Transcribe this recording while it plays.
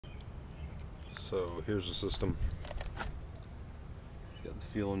So here's the system. Got the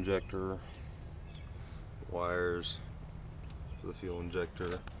fuel injector, wires for the fuel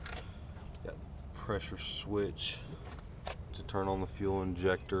injector, got pressure switch to turn on the fuel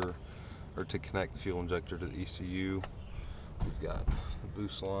injector, or to connect the fuel injector to the ECU. We've got the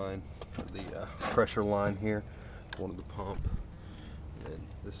boost line, or the pressure line here, going to the pump. And then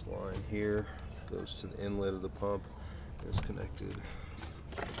this line here goes to the inlet of the pump and is connected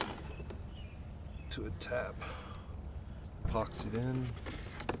to a tap, epoxied in,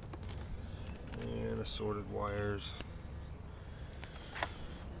 and assorted wires.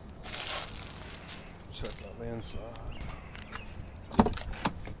 Check out the inside.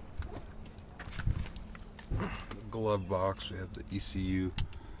 The glove box, we have the ECU,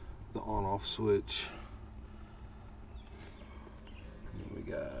 the on-off switch. And then we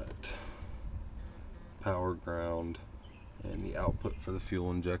got power, ground, and the output for the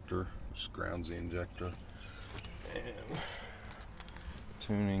fuel injector, which grounds the injector. And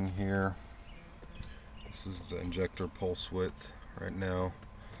tuning here. This is the injector pulse width right now.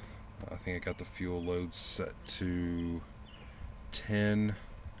 I think I got the fuel load set to 10.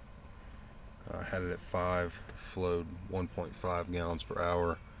 I had it at 5, flowed 1.5 gallons per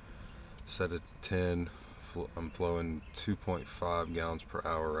hour. Set it to 10. I'm flowing 2.5 gallons per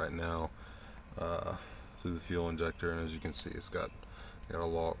hour right now through the fuel injector, and as you can see, it's got a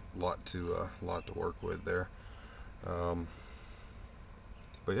lot to work with there.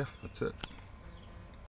 But yeah, that's it.